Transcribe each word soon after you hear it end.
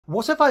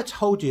What if I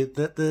told you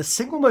that the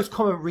single most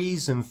common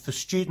reason for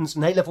students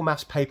in A-Level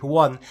Maths Paper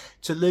 1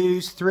 to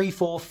lose 3,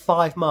 4,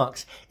 5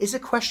 marks is a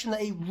question that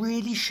they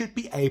really should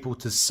be able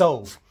to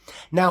solve?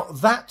 Now,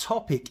 that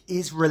topic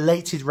is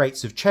related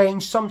rates of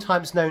change,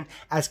 sometimes known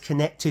as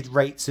connected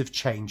rates of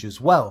change as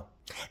well.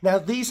 Now,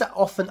 these are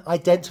often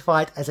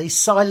identified as a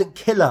silent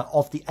killer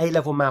of the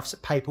A-Level Maths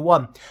at Paper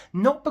 1,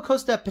 not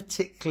because they're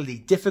particularly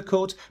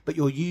difficult, but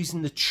you're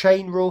using the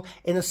chain rule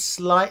in a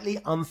slightly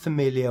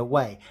unfamiliar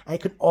way, and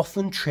it can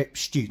often trip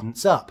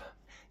students up.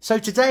 So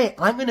today,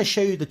 I'm going to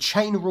show you the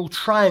chain rule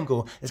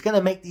triangle that's going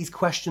to make these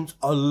questions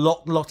a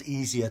lot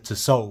easier to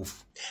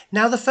solve.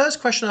 Now, the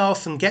first question I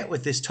often get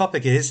with this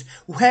topic is,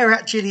 where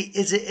actually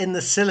is it in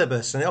the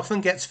syllabus? And it often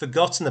gets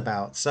forgotten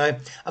about. So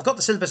I've got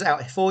the syllabus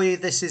out for you.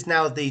 This is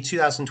now the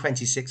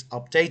 2026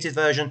 updated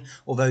version,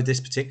 although this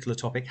particular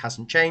topic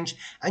hasn't changed.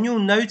 And you'll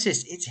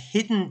notice it's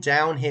hidden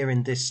down here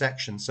in this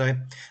section. So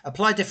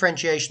apply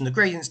differentiation, the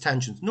gradients,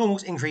 tangents,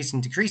 normals,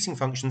 increasing, decreasing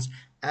functions,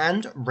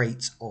 and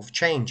rates of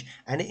change.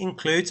 And it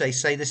includes, I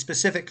say this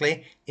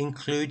specifically,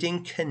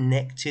 including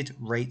connected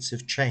rates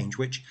of change,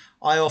 which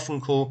I often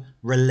call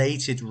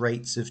related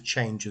rates of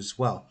change as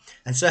well.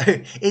 And so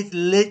it's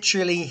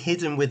literally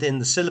hidden within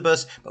the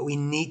syllabus, but we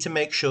need to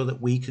make sure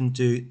that we can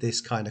do this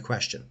kind of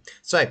question.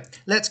 So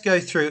let's go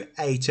through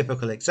a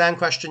typical exam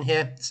question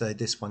here. So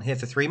this one here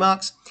for 3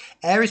 marks.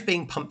 Air is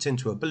being pumped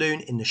into a balloon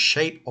in the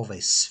shape of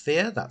a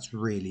sphere. That's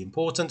really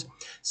important.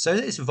 So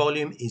that its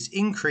volume is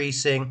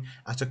increasing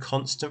at a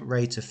constant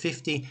rate of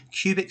 50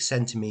 cubic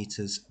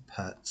centimeters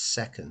per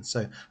second.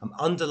 So I'm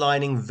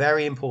underlining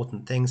very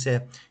important things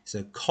here.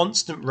 So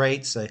constant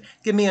rate. So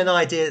give me an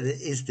idea that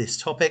is this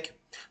topic.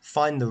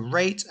 Find the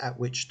rate at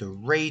which the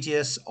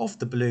radius of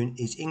the balloon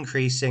is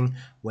increasing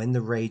when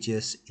the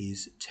radius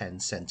is 10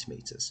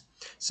 centimeters.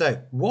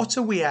 So what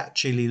are we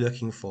actually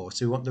looking for?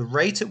 So we want the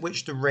rate at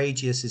which the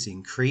radius is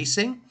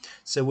increasing.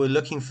 So we're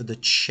looking for the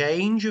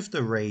change of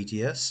the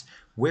radius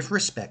with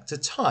respect to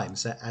time.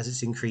 So as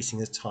it's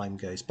increasing as time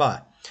goes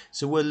by.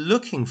 So we're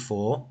looking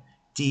for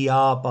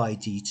dr by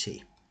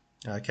dt.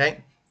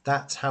 Okay,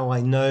 that's how I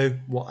know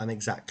what I'm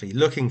exactly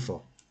looking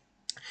for.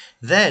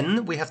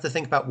 Then we have to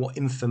think about what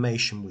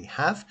information we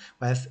have.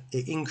 We have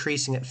it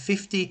increasing at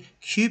 50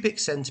 cubic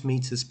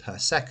centimeters per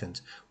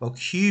second. Well,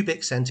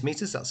 cubic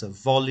centimeters, that's a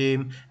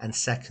volume, and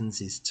seconds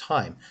is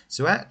time.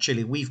 So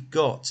actually we've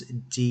got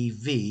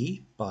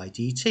dv by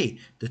dt,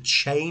 the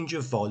change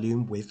of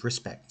volume with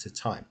respect to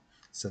time.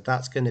 So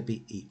that's going to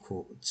be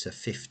equal to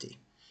 50.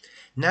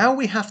 Now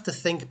we have to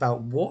think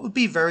about what would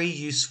be very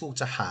useful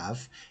to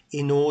have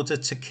in order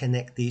to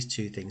connect these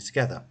two things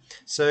together.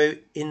 So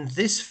in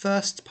this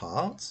first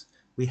part,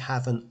 we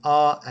have an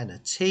R and a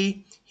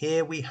T.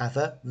 Here we have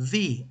a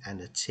V and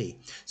a T.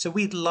 So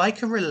we'd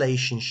like a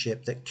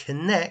relationship that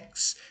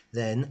connects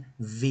then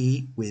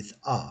V with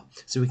R.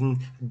 So we can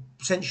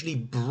essentially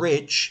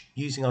bridge,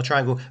 using our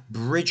triangle,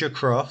 bridge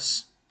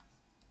across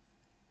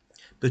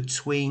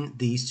between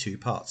these two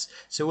parts.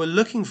 So we're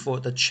looking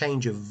for the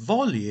change of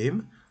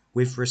volume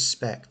with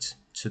respect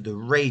to the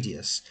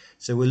radius.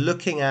 So we're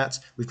looking at,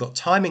 we've got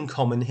time in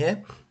common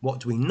here. What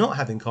do we not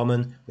have in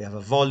common? We have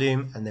a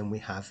volume and then we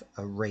have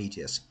a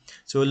radius.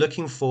 So we're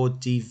looking for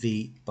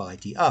dv by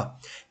dr.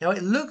 Now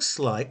it looks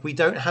like we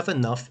don't have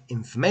enough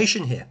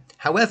information here.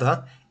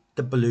 However,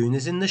 the balloon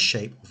is in the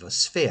shape of a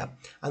sphere.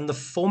 And the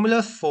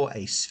formula for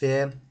a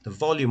sphere, the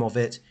volume of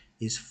it,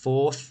 is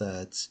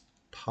 4/3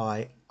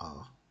 pi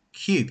r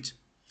cubed.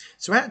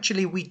 So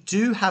actually we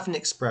do have an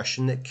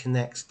expression that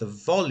connects the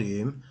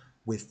volume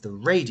with the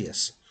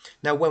radius.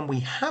 Now when we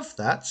have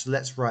that, so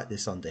let's write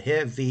this under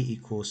here, v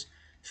equals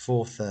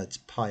 4/3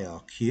 pi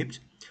r cubed,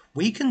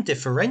 we can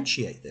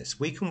differentiate this.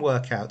 We can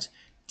work out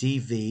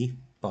dv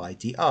by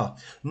dr.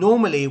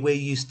 Normally we're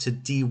used to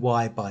dy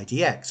by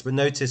dx, but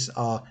notice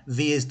our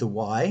v is the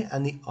y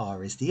and the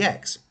r is the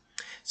x.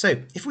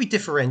 So if we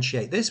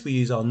differentiate this, we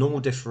use our normal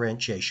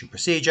differentiation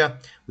procedure.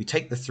 We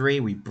take the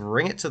 3, we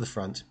bring it to the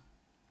front.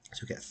 So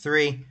we get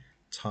 3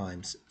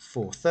 times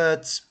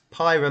 4/3.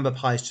 Pi, remember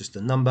pi is just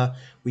a number.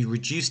 We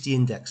reduce the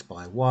index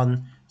by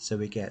 1, so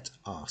we get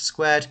r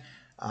squared.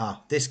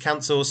 This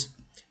cancels,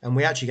 and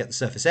we actually get the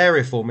surface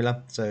area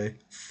formula, so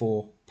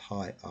 4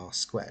 pi r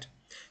squared.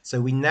 So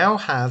we now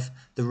have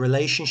the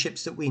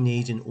relationships that we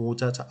need in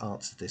order to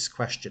answer this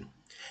question.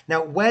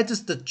 Now, where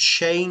does the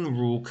chain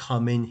rule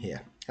come in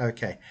here?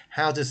 Okay,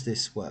 how does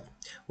this work?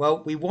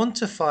 Well, we want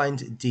to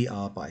find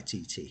dr by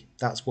dt.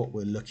 That's what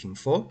we're looking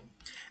for.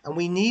 And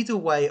we need a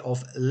way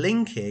of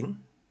linking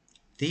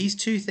these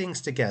two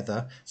things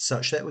together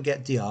such that we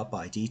get dr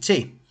by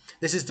dt.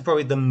 This is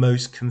probably the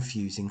most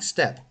confusing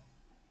step.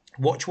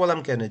 Watch what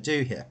I'm going to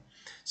do here.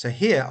 So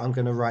here I'm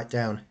going to write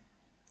down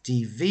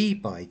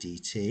dv by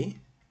dt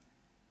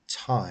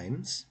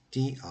times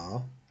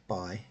dr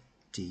by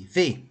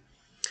dv.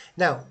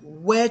 Now,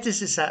 where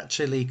does this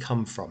actually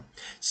come from?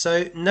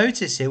 So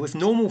notice here with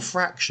normal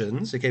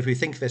fractions, okay, if we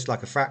think of this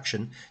like a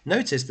fraction,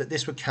 notice that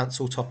this would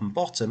cancel top and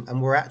bottom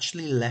and we're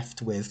actually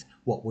left with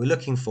what we're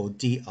looking for,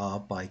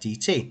 dr by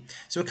dt.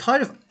 So we're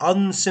kind of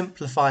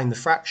unsimplifying the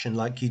fraction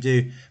like you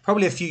do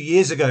probably a few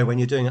years ago when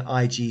you're doing an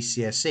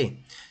IGCSE.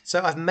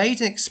 So I've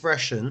made an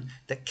expression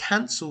that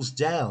cancels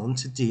down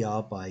to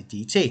dr by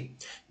dt.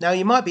 Now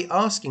you might be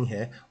asking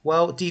here,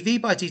 well,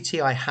 dv by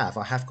dt I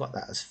have got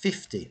that as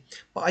 50,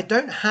 but I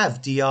don't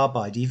have dr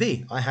by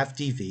dv, I have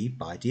dv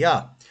by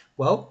dr.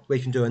 Well, we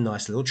can do a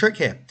nice little trick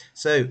here.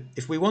 So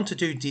if we want to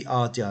do dr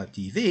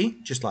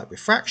dv, just like with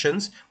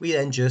fractions, we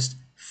then just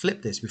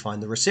flip this. We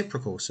find the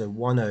reciprocal, so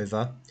 1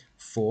 over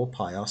 4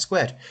 pi r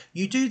squared.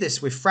 You do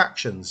this with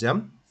fractions,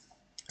 yeah?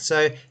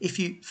 So if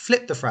you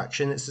flip the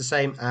fraction, it's the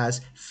same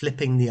as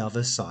flipping the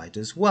other side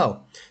as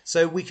well.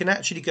 So we can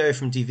actually go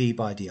from dv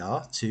by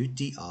dr to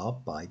dr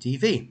by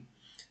dv.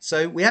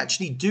 So we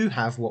actually do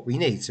have what we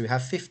need. So we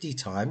have 50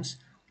 times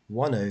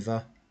 1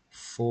 over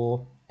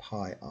 4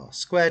 pi r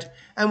squared,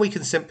 and we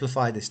can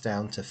simplify this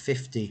down to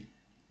 50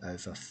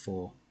 over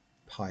 4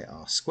 pi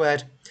r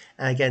squared.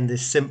 And again,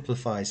 this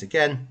simplifies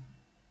again.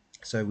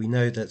 So we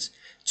know that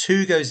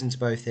 2 goes into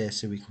both here,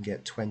 so we can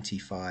get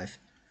 25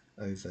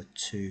 over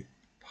 2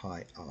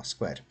 pi r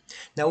squared.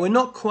 Now we're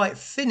not quite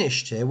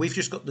finished here. We've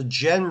just got the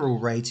general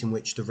rate in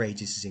which the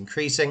radius is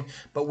increasing,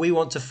 but we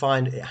want to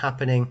find it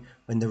happening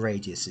when the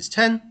radius is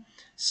 10.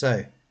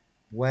 So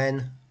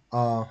when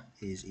r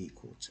is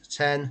equal to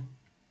 10,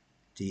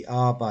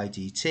 dr by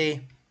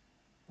dt,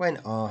 when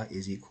r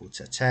is equal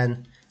to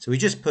 10. So we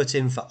just put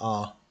in for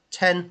r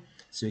 10,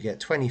 so we get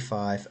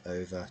 25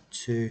 over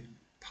 2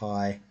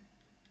 pi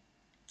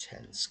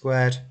 10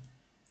 squared.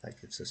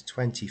 That gives us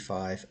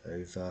 25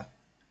 over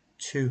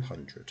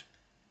 200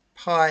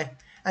 pi.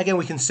 Again,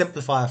 we can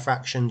simplify a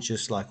fraction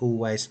just like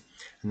always,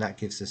 and that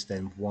gives us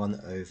then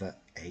 1 over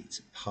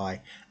 8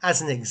 pi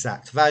as an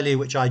exact value,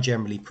 which I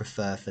generally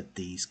prefer for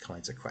these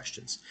kinds of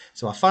questions.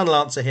 So our final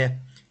answer here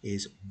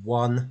is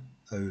 1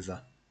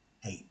 over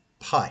 8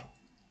 pi.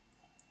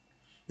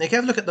 Now you can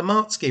have a look at the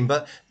mark scheme,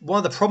 but one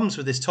of the problems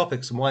with this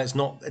topic and why it's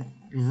not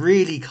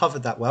really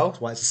covered that well,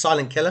 why it's a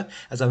silent killer,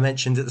 as I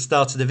mentioned at the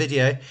start of the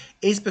video,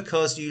 is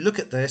because you look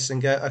at this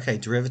and go, okay,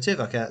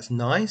 derivative, okay, that's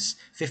nice,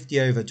 50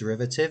 over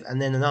derivative,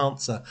 and then an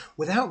answer,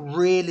 without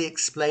really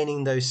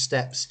explaining those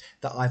steps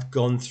that I've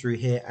gone through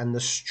here and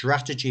the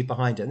strategy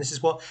behind it. And this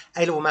is what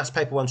A-level Maths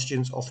Paper 1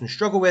 students often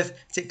struggle with,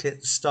 particularly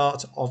at the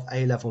start of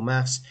A-level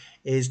Maths,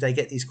 is they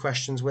get these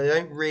questions where they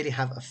don't really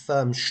have a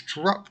firm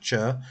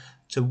structure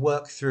to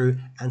work through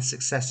and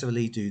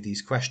successfully do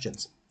these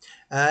questions.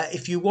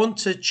 If you want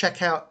to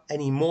check out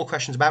any more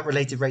questions about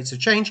related rates of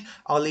change,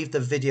 I'll leave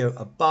the video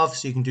above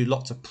so you can do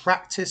lots of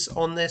practice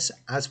on this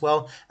as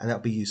well, and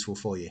that'll be useful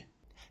for you.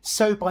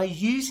 So by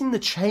using the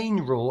chain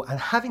rule and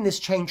having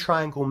this chain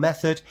triangle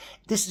method,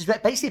 this is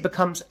basically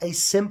becomes a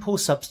simple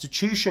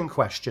substitution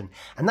question.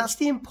 And that's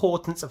the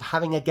importance of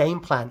having a game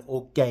plan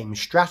or game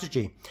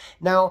strategy.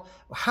 Now,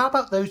 how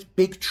about those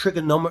big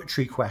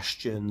trigonometry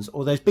questions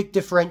or those big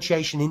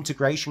differentiation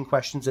integration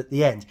questions at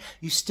the end?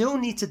 You still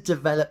need to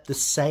develop the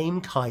same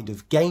kind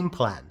of game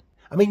plan.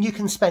 I mean, you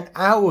can spend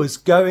hours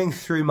going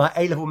through my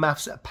A-level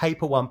Maths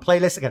Paper 1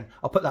 playlist. Again,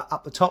 I'll put that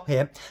up the top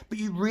here. But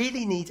you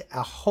really need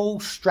a whole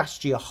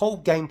strategy, a whole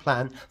game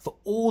plan for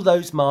all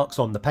those marks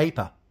on the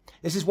paper.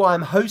 This is why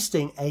I'm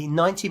hosting a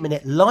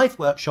 90-minute live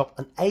workshop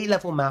on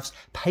A-level Maths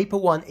Paper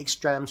 1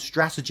 exam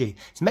strategy.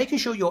 It's making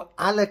sure you're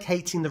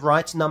allocating the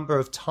right number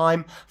of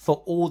time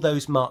for all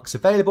those marks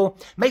available,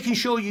 making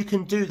sure you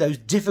can do those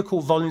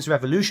difficult volumes of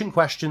revolution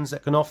questions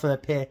that can often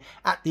appear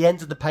at the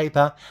end of the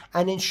paper,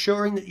 and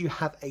ensuring that you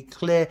have a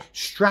clear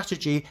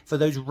strategy for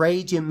those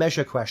radian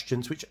measure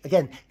questions, which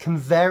again can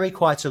vary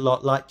quite a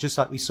lot, just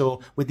like we saw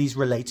with these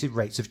related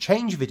rates of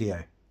change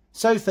video.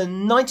 So for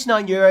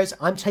 €99,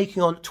 I'm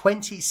taking on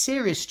 20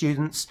 serious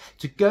students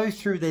to go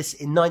through this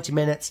in 90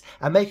 minutes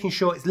and making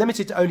sure it's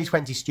limited to only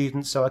 20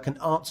 students so I can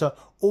answer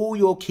all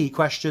your key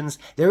questions.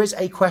 There is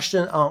a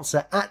question and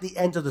answer at the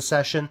end of the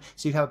session.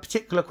 So if you have a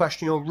particular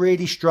question you're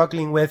really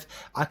struggling with,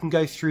 I can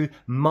go through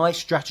my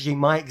strategy,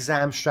 my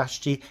exam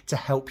strategy to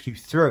help you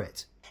through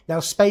it. Now,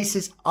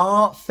 spaces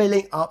are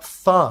filling up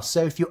fast,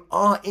 so if you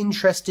are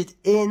interested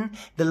in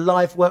the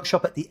live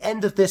workshop at the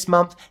end of this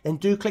month, then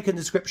do click in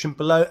the description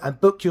below and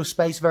book your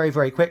space very,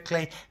 very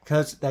quickly,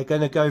 because they're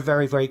going to go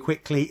very, very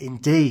quickly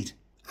indeed.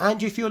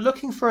 And if you're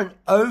looking for an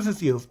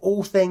overview of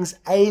all things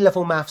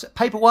A-level Maths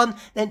Paper 1,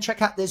 then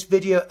check out this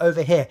video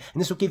over here.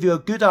 And this will give you a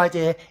good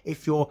idea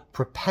if you're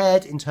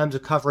prepared in terms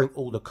of covering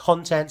all the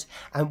content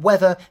and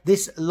whether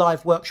this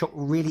live workshop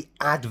will really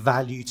add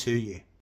value to you.